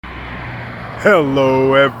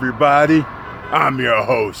Hello, everybody. I'm your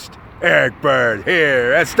host, Eric Bird,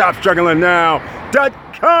 here at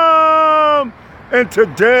StopStrugglingNow.com. And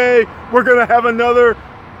today, we're going to have another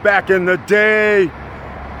Back in the Day.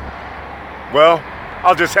 Well,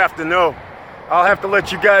 I'll just have to know. I'll have to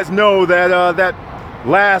let you guys know that that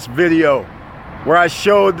last video where I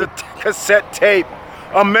showed the cassette tape.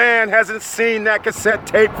 A man hasn't seen that cassette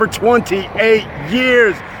tape for 28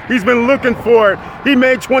 years. He's been looking for it. He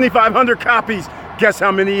made 2,500 copies. Guess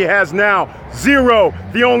how many he has now? 0.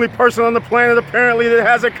 The only person on the planet apparently that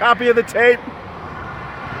has a copy of the tape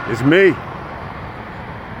is me.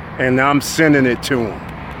 And I'm sending it to him.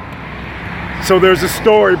 So there's a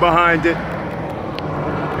story behind it.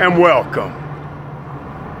 And welcome.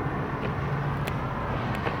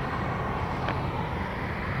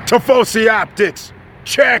 Tifosi Optics.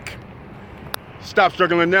 Check. Stop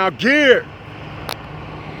Struggling Now gear.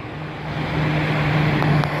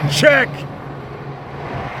 Check.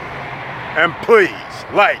 And please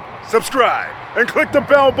like, subscribe, and click the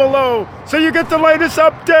bell below so you get the latest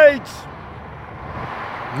updates.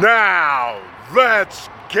 Now, let's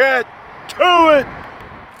get to it.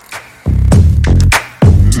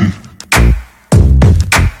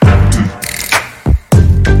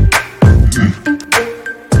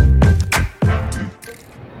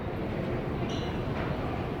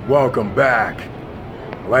 Welcome back.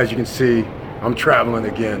 Well, as you can see, I'm traveling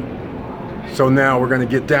again. So now we're going to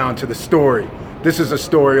get down to the story. This is a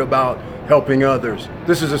story about helping others.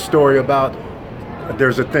 This is a story about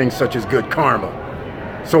there's a thing such as good karma.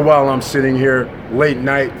 So while I'm sitting here late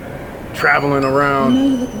night traveling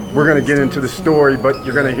around, we're going to get into the story, but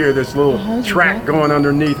you're going to hear this little track going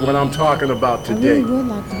underneath what I'm talking about today.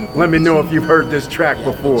 Let me know if you've heard this track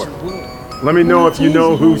before. Let me know if you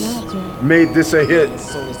know who's made this a hit.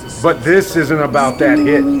 But this isn't about that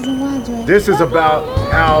hit. This is about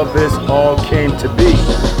how this all came to be.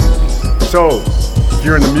 So, if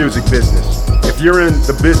you're in the music business, if you're in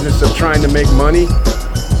the business of trying to make money,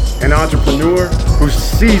 an entrepreneur who's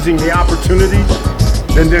seizing the opportunity,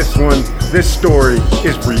 then this story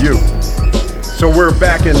is for you. So we're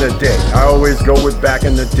back in the day. I always go with back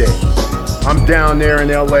in the day. I'm down there in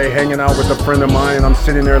LA hanging out with a friend of mine, and I'm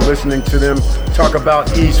sitting there listening to them talk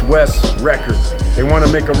about East West Records. They want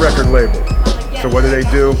to make a record label. So what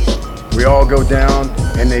do? We all go down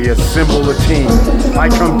and they assemble a team. I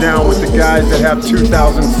come down with the guys that have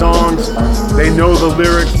 2,000 songs. They know the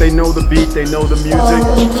lyrics, they know the beat, they know the music.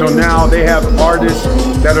 So now they have artists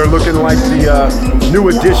that are looking like the new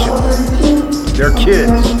edition. They're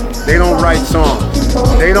kids. They don't write songs.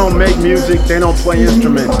 They don't make music. They don't play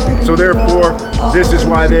instruments. So therefore, this is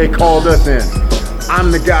why they called us in.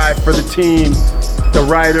 I'm the guy for the team, the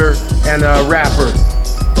writer and a rapper.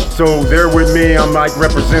 So they're with me. I'm like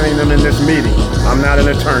representing them in this meeting. I'm not an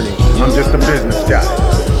attorney. I'm just a business guy.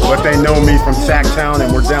 But they know me from Sacktown,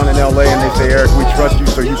 and we're down in LA, and they say, Eric, we trust you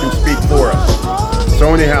so you can speak for us.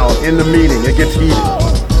 So anyhow, in the meeting, it gets heated.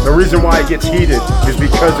 The reason why it gets heated is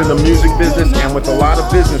because in the music business and with a lot of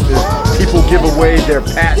businesses, people give away their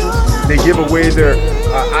patents, they give away their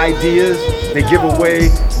ideas, they give away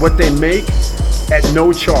what they make at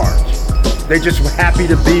no charge. They're just happy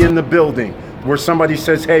to be in the building where somebody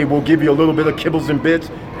says, hey, we'll give you a little bit of kibbles and bits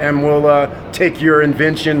and we'll take your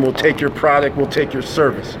invention, we'll take your product, we'll take your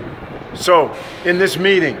service. So in this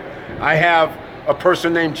meeting, I have a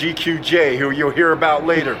person named GQJ who you'll hear about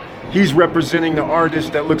later. He's representing the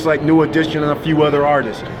artist that looks like New Edition and a few other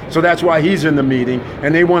artists. So that's why he's in the meeting,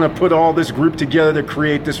 and they want to put all this group together to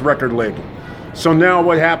create this record label. So now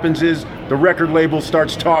what happens is the record label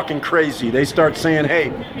starts talking crazy. They start saying,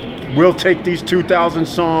 hey, we'll take these 2,000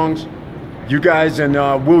 songs, you guys, and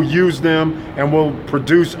we'll use them, and we'll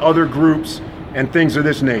produce other groups and things of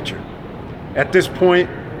this nature. At this point,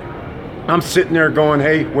 I'm sitting there going,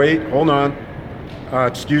 hey, wait, hold on.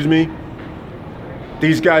 Excuse me.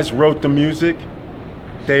 These guys wrote the music.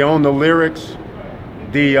 They own the lyrics.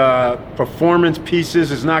 The performance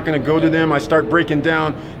pieces is not going to go to them. I start breaking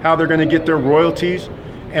down how they're going to get their royalties.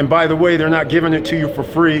 And by the way, they're not giving it to you for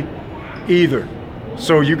free either.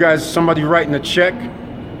 So you guys, somebody writing a check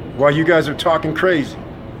while you guys are talking crazy.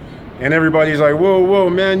 And everybody's like, whoa,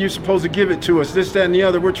 man, you're supposed to give it to us. This, that, and the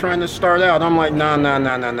other. We're trying to start out. I'm like, nah.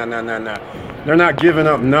 They're not giving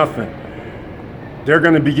up nothing. They're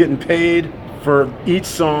going to be getting paid for each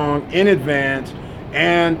song in advance,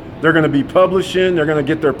 and they're going to be publishing, they're going to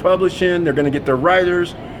get their publishing, they're going to get their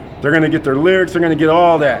writers, they're going to get their lyrics, they're going to get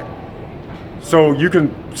all that. So you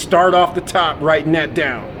can start off the top writing that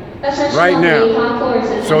down. right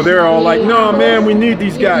now. So they're all like, no, man, we need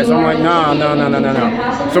these guys. I'm like, nah.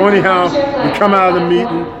 So anyhow, we come out of the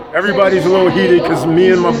meeting. Everybody's a little heated because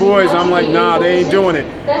me and my boys, I'm like, nah, they ain't doing it.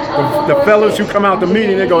 The fellas who come out the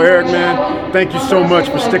meeting, they go, Eric, man, thank you so much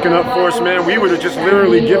for sticking up for us, man. We would have just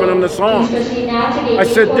literally given them the song. I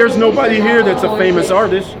said, there's nobody here that's a famous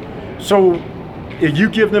artist. So if you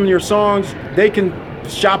give them your songs, they can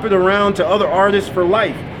shop it around to other artists for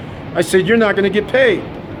life. I said, you're not going to get paid.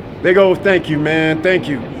 They go, thank you, man, thank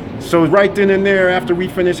you. So right then and there, after we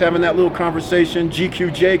finish having that little conversation,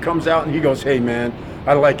 GQJ comes out and he goes, hey, man,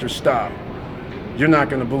 I like your style. You're not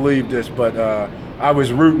going to believe this, but I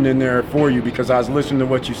was rooting in there for you because I was listening to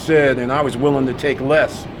what you said and I was willing to take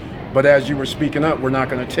less. But as you were speaking up, we're not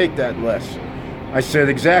going to take that less. I said,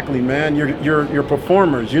 exactly, man. You're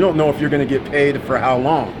performers. You don't know if you're going to get paid for how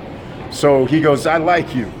long. So he goes, I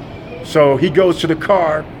like you. So he goes to the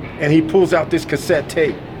car and he pulls out this cassette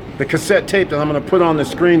tape. The cassette tape that I'm going to put on the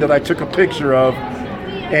screen that I took a picture of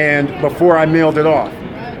and before I mailed it off.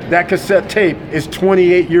 That cassette tape is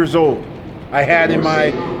 28 years old. I had in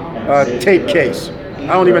my tape case. I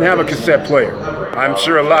don't even have a cassette player. I'm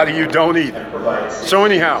sure a lot of you don't either. So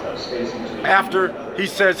anyhow, after he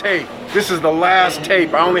says, hey, this is the last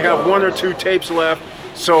tape. I only have 1 or 2 tapes left.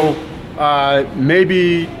 So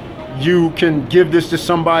maybe you can give this to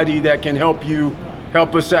somebody that can help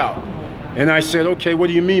us out. And I said, okay, what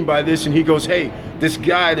do you mean by this? And he goes, hey, this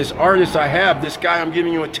guy, this artist I have, this guy I'm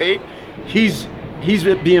giving you a tape, he's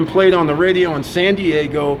being played on the radio in San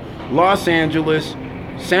Diego, Los Angeles,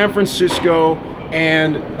 San Francisco,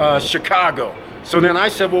 and Chicago. So then I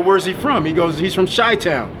said, well, where's he from? He goes, he's from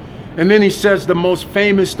Chi-Town. And then he says the most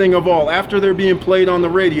famous thing of all. After they're being played on the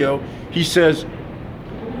radio, he says,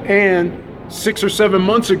 and 6 or 7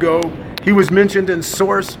 months ago, he was mentioned in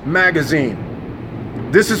Source magazine.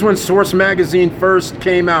 This is when Source magazine first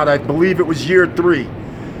came out. I believe it was year 3.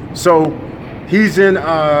 So he's in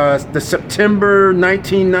the September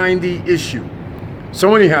 1990 issue.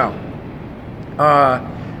 So anyhow,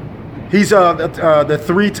 he's the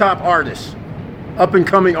 3 top artists, up and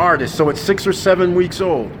coming artists. So it's 6 or 7 weeks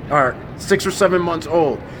old, or 6 or 7 months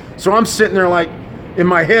old. So I'm sitting there like, in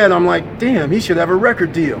my head, I'm like, damn, he should have a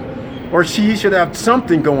record deal, or he should have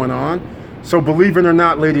something going on. So believe it or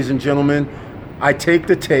not, ladies and gentlemen, I take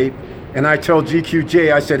the tape and I tell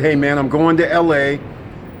GQJ, I said, hey man, I'm going to LA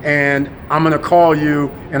and I'm gonna call you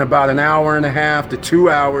in about an hour and a half to 2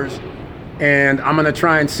 hours, and I'm gonna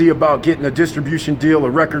try and see about getting a distribution deal, a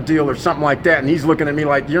record deal or something like that. And he's looking at me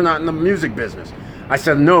like, you're not in the music business. I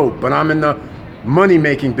said, no, but I'm in the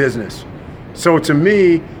money-making business. So to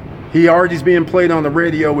me, he already's being played on the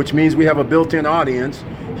radio, which means we have a built-in audience.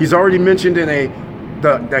 He's already mentioned in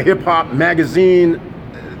the hip-hop magazine,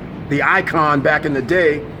 the Icon back in the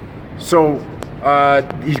day. So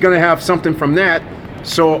he's gonna have something from that.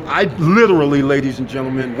 So I literally, ladies and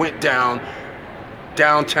gentlemen, went downtown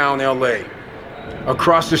LA.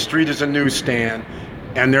 Across the street is a newsstand,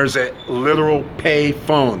 and there's a literal pay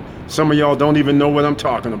phone. Some of y'all don't even know what I'm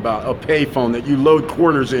talking about. A pay phone that you load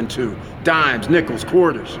quarters into, dimes, nickels,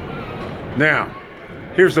 quarters. Now,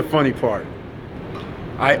 here's the funny part.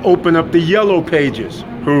 I open up the Yellow Pages,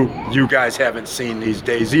 who you guys haven't seen these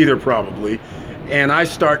days either probably, and I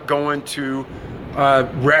start going to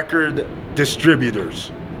record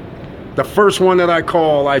distributors. The first one that I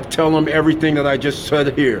call, I tell them everything that I just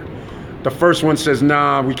said here. The first one says,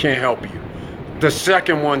 nah, we can't help you. The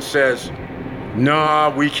second one says,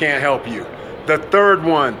 nah, we can't help you. The third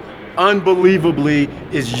one, unbelievably,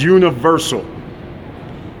 is Universal.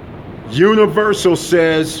 Universal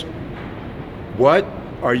says, what?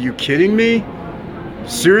 Are you kidding me?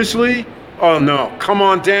 Seriously? Oh no, come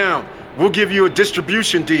on down. We'll give you a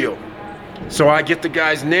distribution deal. So I get the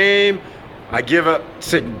guy's name, I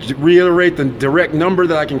reiterate the direct number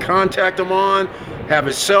that I can contact him on, have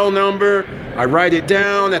his cell number, I write it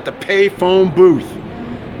down at the pay phone booth.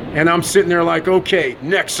 And I'm sitting there like, okay,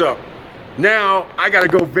 next up. Now I gotta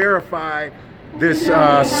go verify this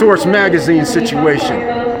Source magazine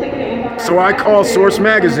situation. So I call Source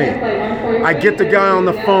magazine. I get the guy on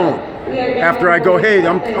the phone. After I go, hey,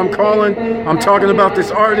 I'm calling, I'm talking about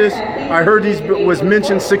this artist. I heard he was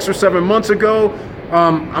mentioned 6 or 7 months ago.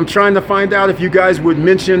 I'm trying to find out if you guys would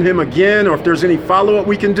mention him again or if there's any follow-up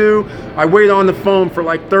we can do. I wait on the phone for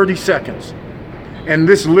like 30 seconds. And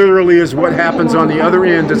this literally is what happens on the other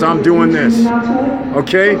end as I'm doing this.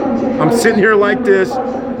 Okay? I'm sitting here like this,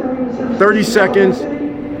 30 seconds,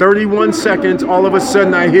 31 seconds, all of a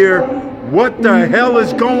sudden I hear, What the hell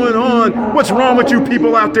is going on? What's wrong with you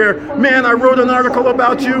people out there? Man, I wrote an article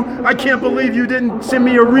about you. I can't believe you didn't send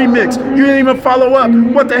me a remix. You didn't even follow up.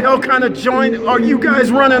 What the hell kind of joint are you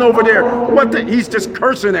guys running over there? He's just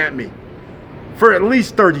cursing at me for at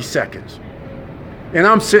least 30 seconds. And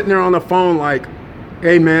I'm sitting there on the phone like,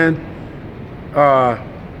 hey man,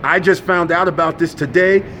 I just found out about this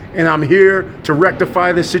today and I'm here to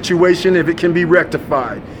rectify the situation if it can be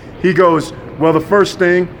rectified. He goes, well, the first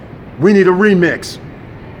thing, we need a remix.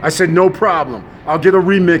 I said, no problem. I'll get a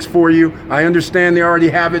remix for you. I understand they already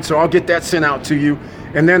have it, so I'll get that sent out to you.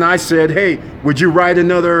 And then I said, hey, would you write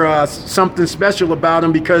another something special about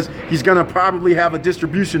him because he's gonna probably have a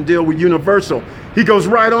distribution deal with Universal. He goes,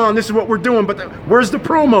 right on, this is what we're doing, but where's the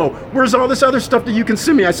promo? Where's all this other stuff that you can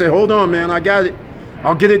send me? I said, hold on, man, I got it.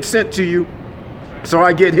 I'll get it sent to you. So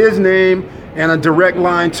I get his name and a direct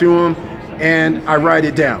line to him, and I write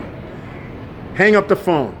it down. Hang up the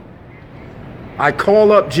phone. I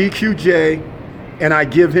call up GQJ and I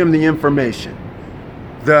give him the information,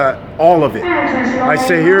 all of it. I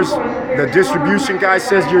say, here's the distribution guy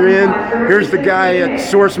says you're in. Here's the guy at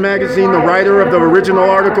Source Magazine, the writer of the original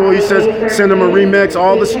article. He says, send him a remix,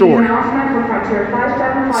 all the story.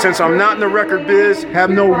 Since I'm not in the record biz, have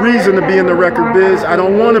no reason to be in the record biz, I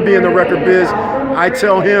don't want to be in the record biz, I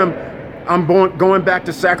tell him, I'm going back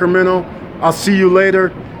to Sacramento. I'll see you later.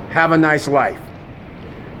 Have a nice life.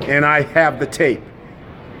 And I have the tape.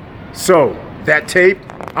 So that tape,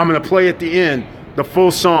 I'm gonna play at the end, the full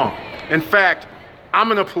song. In fact, I'm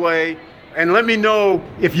gonna play, and let me know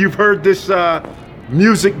if you've heard this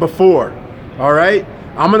music before, all right?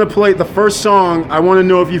 I'm gonna play the first song. I wanna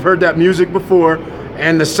know if you've heard that music before.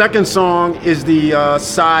 And the second song is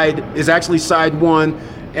actually side 1,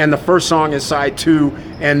 and the first song is side 2,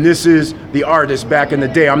 and this is the artist back in the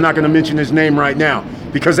day. I'm not gonna mention his name right now,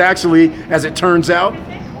 because actually, as it turns out,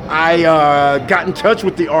 I got in touch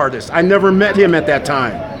with the artist. I never met him at that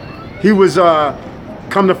time. He was,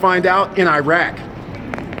 come to find out, in Iraq.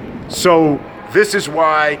 So this is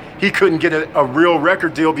why he couldn't get a real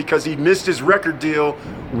record deal, because he missed his record deal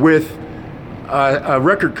with a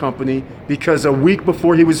record company, because a week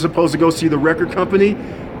before he was supposed to go see the record company,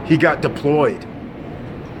 he got deployed.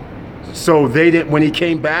 So they didn't, when he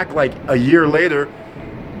came back like a year later,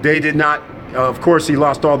 they did not, of course he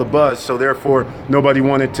lost all the buzz, so therefore nobody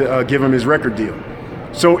wanted to give him his record deal.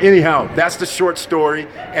 So anyhow, that's the short story,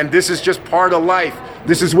 and this is just part of life.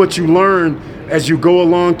 This is what you learn as you go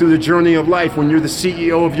along through the journey of life. When you're the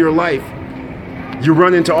CEO of your life, you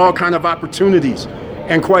run into all kind of opportunities.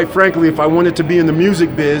 And quite frankly, if I wanted to be in the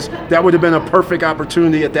music biz, that would have been a perfect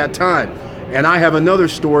opportunity at that time. And I have another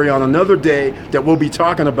story on another day that we'll be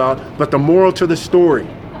talking about, but the moral to the story,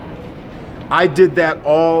 I did that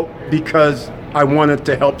all because I wanted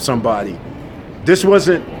to help somebody. This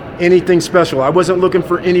wasn't anything special. I wasn't looking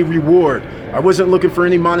for any reward. I wasn't looking for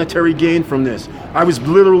any monetary gain from this. I was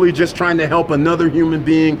literally just trying to help another human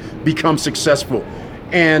being become successful.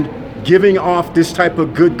 And giving off this type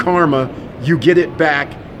of good karma, you get it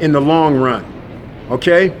back in the long run.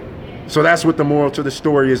 Okay? So that's what the moral to the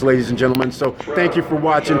story is, ladies and gentlemen. So thank you for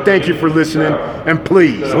watching. Thank you for listening. And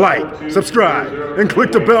please like, subscribe, and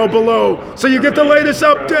click the bell below so you get the latest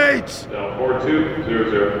updates.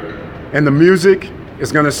 4200. And the music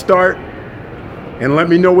is going to start. And let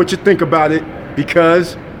me know what you think about it,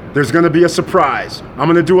 because there's going to be a surprise. I'm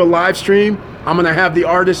going to do a live stream. I'm going to have the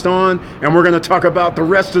artist on, and we're going to talk about the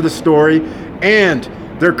rest of the story. And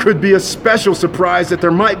there could be a special surprise that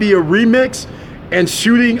there might be a remix and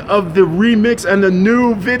shooting of the remix and the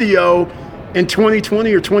new video in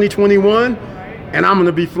 2020 or 2021. And I'm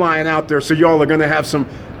gonna be flying out there, so y'all are gonna have some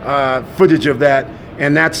footage of that.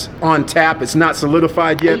 And that's on tap. It's not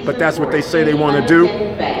solidified yet, but that's what they say they wanna do.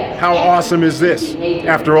 How awesome is this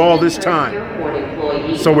after all this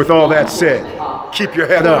time? So with all that said, keep your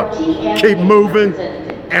head up, keep moving,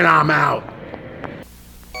 and I'm out.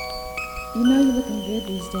 You know you're looking good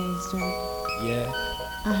these days, Drake. Yeah.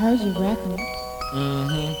 I heard you rapping.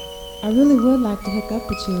 Mm-hmm. I really would like to hook up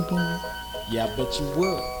with you again. Yeah, I bet you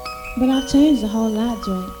would. But I've changed a whole lot,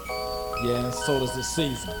 Drake. Yeah, and so does the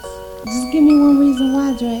seasons. Just give me one reason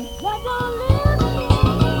why, Drake.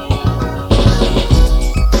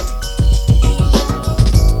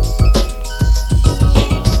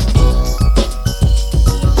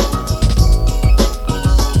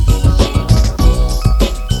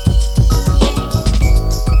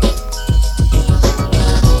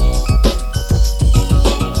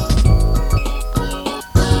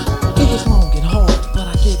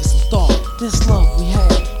 This love we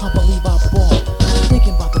had, I believe I bought.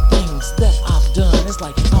 Thinking about the things that I've done. It's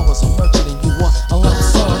like I was a merchant and you are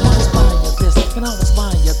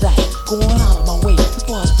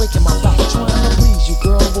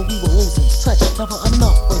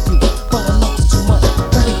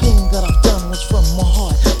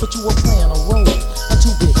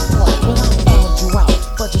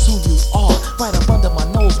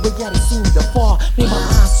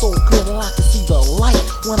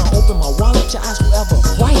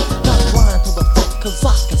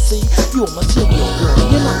you're a material girl.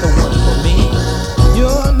 You're not the one for me.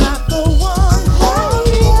 You're not the one for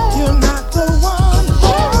me. You're not the one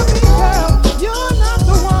for me, girl. You're not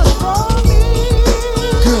the one for me.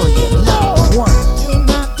 Girl, you're not the one. You're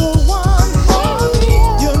not the one for me.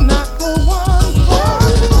 You're not the one for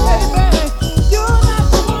me, baby. You're not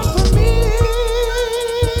the one for me.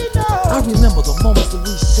 No. I remember the moments that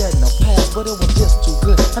we shared in the past, but it was just too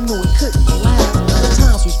good. I knew it couldn't last. The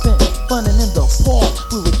times we spent funning in the park.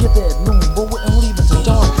 We would get there at noon, but wouldn't leave until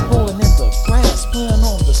dark. Rolling in the grass, playing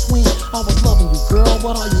on the swing. I was loving you, girl,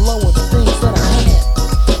 but are you lower the things that I had?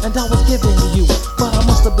 And I was giving you, but I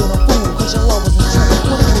must have been a fool, cause your love wasn't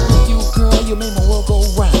true. What it was with you, girl, you made my world go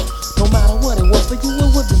round. No matter what it was for you,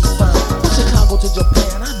 it would be fine. From Chicago to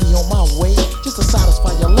Japan, I'd be on my way. Just to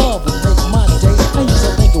satisfy your love would make my day. I used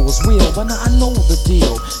to think it was real, but now I know the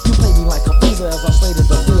deal. You played me like a visa as I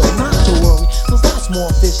slated the bill. Not to worry, cause that's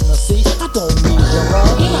more fish in the sea. I don't need your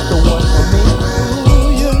love, you're not the one for me. Ooh,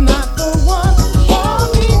 you're not the one for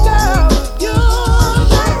me, girl. You're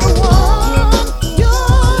not the one.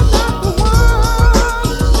 You're not the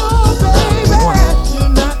one. No, baby. You're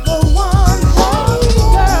not the one for me,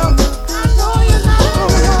 girl. I know you're not the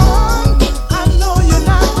one. I know you're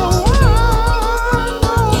not the one.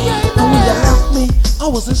 No, baby. And when you left me, I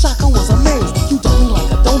was in shock, I was amazed. You took me like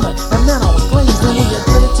a donut, and then I was glazed. And when you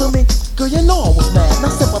did it to me, girl, you know I was mad.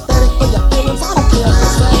 Not sympathetic for your feelings, I don't care if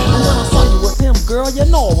you're sad. And when I saw you with him, girl, you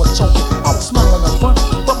know I was choking. I was smiling up front,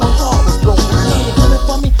 but my heart was broken. Now you're coming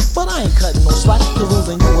for me, but I ain't cutting no slack. Cause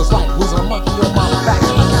losing you was like losing a monkey on my back.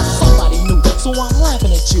 I got somebody new, so I'm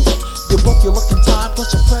laughing at you. You broke, you're looking tired,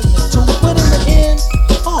 plus you're pregnant too. But in the end,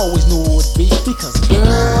 I always knew it would be. Because girl,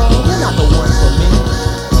 you're not the one for me.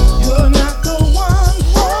 You're not the one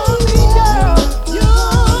for me, girl.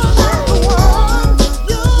 You're not the one.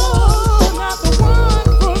 You're not the one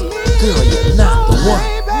for me. Girl, you're not the one.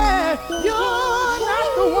 Baby, you're not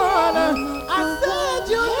the one. I said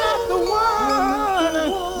you're not the one.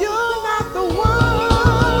 You're not the one.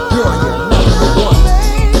 Girl, you're not the one.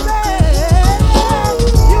 Baby,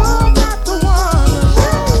 you're not the one.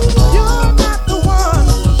 You're not the one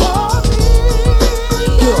for me.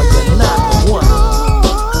 Girl, you're not the one.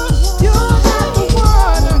 You're not the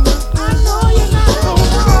one. I know you're not the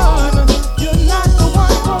one. You're not the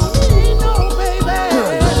one for me, no, baby.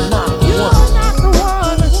 Girl, you're not the You're one. not the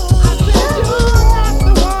one. I said you're not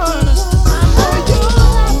the one. I know you're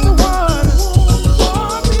not the one for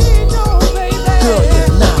me, no, baby. Girl,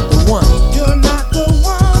 you're not the one. You're not the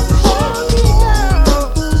one for me, girl.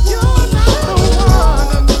 You're not the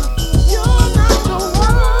one. You're not the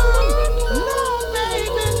one. No,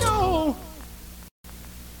 baby, no.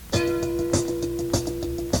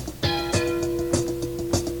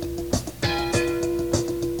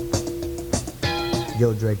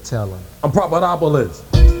 Yo, Drake, tell him. I'm Propadopolis.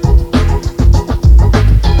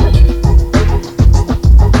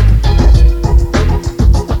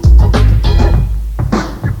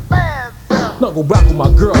 Snuggle back with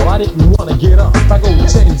my girl, I didn't wanna get up. I gold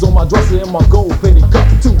chains on my dresser and my gold plated cup.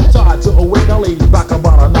 Too tired to awake, I laid back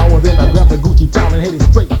about an hour. Then I grabbed the Gucci towel and headed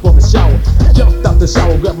straight for the shower. Jumped out the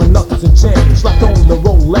shower, grabbed my knuckles and chains. Slapped on the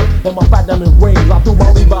Rolex and my fat diamond rings. I threw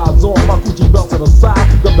my Levi's on, my Gucci belt to the side.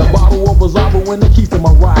 Grabbed a bottle of Rizzo and the keys to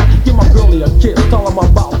my ride. Give my girlie a kiss, tell her I'm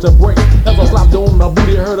about to break. As I slapped her on the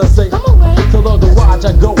booty, I heard her say, "Come away." To the garage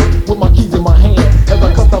I go with my keys in my hand. As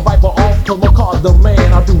I cut the Viper off, cause my car's the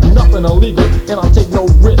man. I do nothing illegal and I take no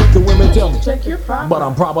risk. The women tell me, Check your property. but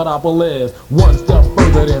I'm Propadopolis, one step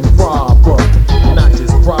further than proper. Not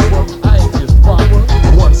just proper, I ain't just proper.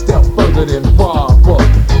 One step further than proper.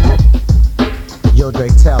 Yo,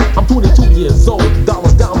 Drake, tell him. I'm 22 years old,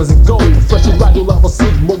 dollars, diamonds, and gold. Fresh as rag, you'll ever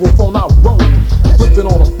see. Mobile phone out road. Flipping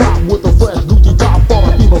on a spot with a fresh Gucci top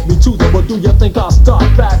on. People be choosing, but do you think I'll stop?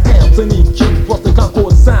 Fat amps and EQ, plus the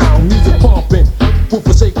Concord sound. Music pumping,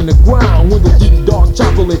 woofer shaking the ground. Windows deep, dark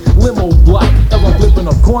chocolate, limo black. As I'm flipping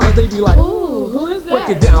a corner, they be like, Ooh, who is that?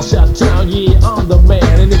 break it down, shut down, yeah, I'm the man.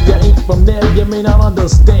 And if you ain't from there, you may not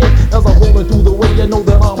understand. As I'm rolling through the way, you know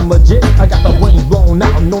that I'm legit. I got the brains blown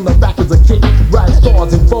out and on the back is a kick. Ride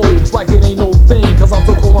stars and folds like it ain't no thing. Cause I'm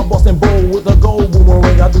so cold, I'm busting bold with a gold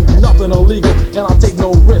boomerang. I do nothing illegal and I take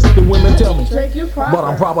no risk. The women tell me, Check your property. but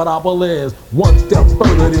I'm Propadopolis, one step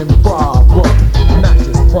further than proper. Not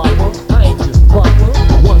just proper, I ain't just proper.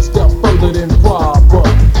 One step further than proper.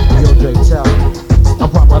 Yo, Drake, tell him. I'm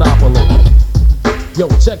Propadopolis. Yo,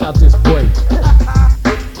 check out this break.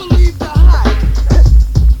 Believe the hype.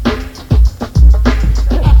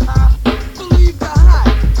 Believe the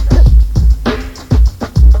hype.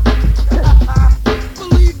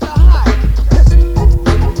 Believe the hype.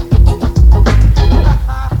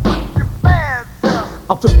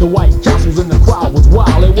 I flipped the White Castles and the crowd was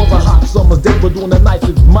wild. It was a hot summer's day, but doing the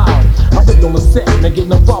nicest mile. I flipped on the set and getting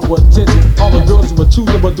the proper attention. All the girls were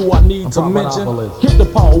choosing, but do I need to mention? Hit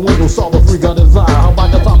the power window, saw the freak of desire. How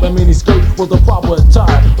about the top and mini skirt was the proper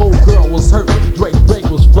attire? Old girl was hurt, Drake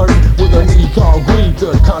was flirting with a lady called Green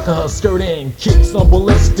to conquer her skirt and kick some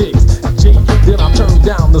ballistics. G, then I turned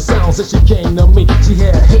down the sounds as she came to me. She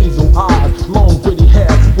had hazel eyes, long pretty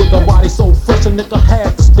hair, with a body so fresh a nigga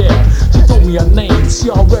had to stare. She told me her name, she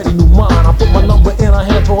already knew mine. I put my number in her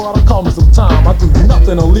hand, told her to call me sometime. I do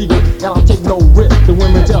nothing illegal, and I take no risk. The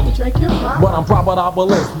women tell me, but I'm proper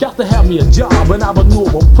obelisk. Got to have me a job, and I have a new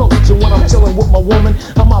approach. And when I'm chilling with my woman,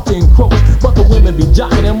 I'm out to encroach. But the women be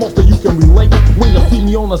jocking, and most of you can relate. When you see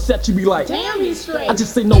me on the set, you be like, Damn, he's straight. I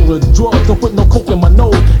just say no to drugs, don't put no coke in my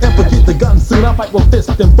nose. And forget the gun soon, I fight with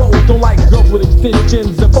fists and bows. Don't like girls with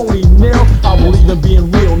extensions and phony nails. I believe in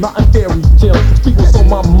being real, not in fairy tales. Speak what's on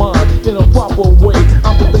my mind in a proper way.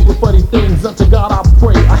 I'm to think with funny things, unto God I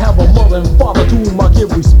pray. I have a mother and father to whom I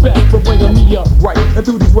give respect for bringing me up right. And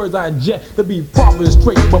through these words I inject to be proper and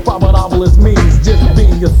straight. But proper novelist means just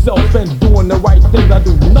being yourself and doing the right things. I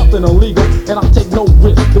do nothing illegal and I take no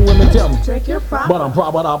risk. The women tell me, but I'm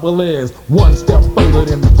proper novelist. One step further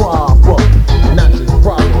than proper. Not just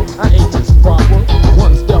proper, I ain't just proper.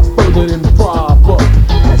 One step further than proper.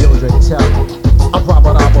 Yo, Drake, tell him.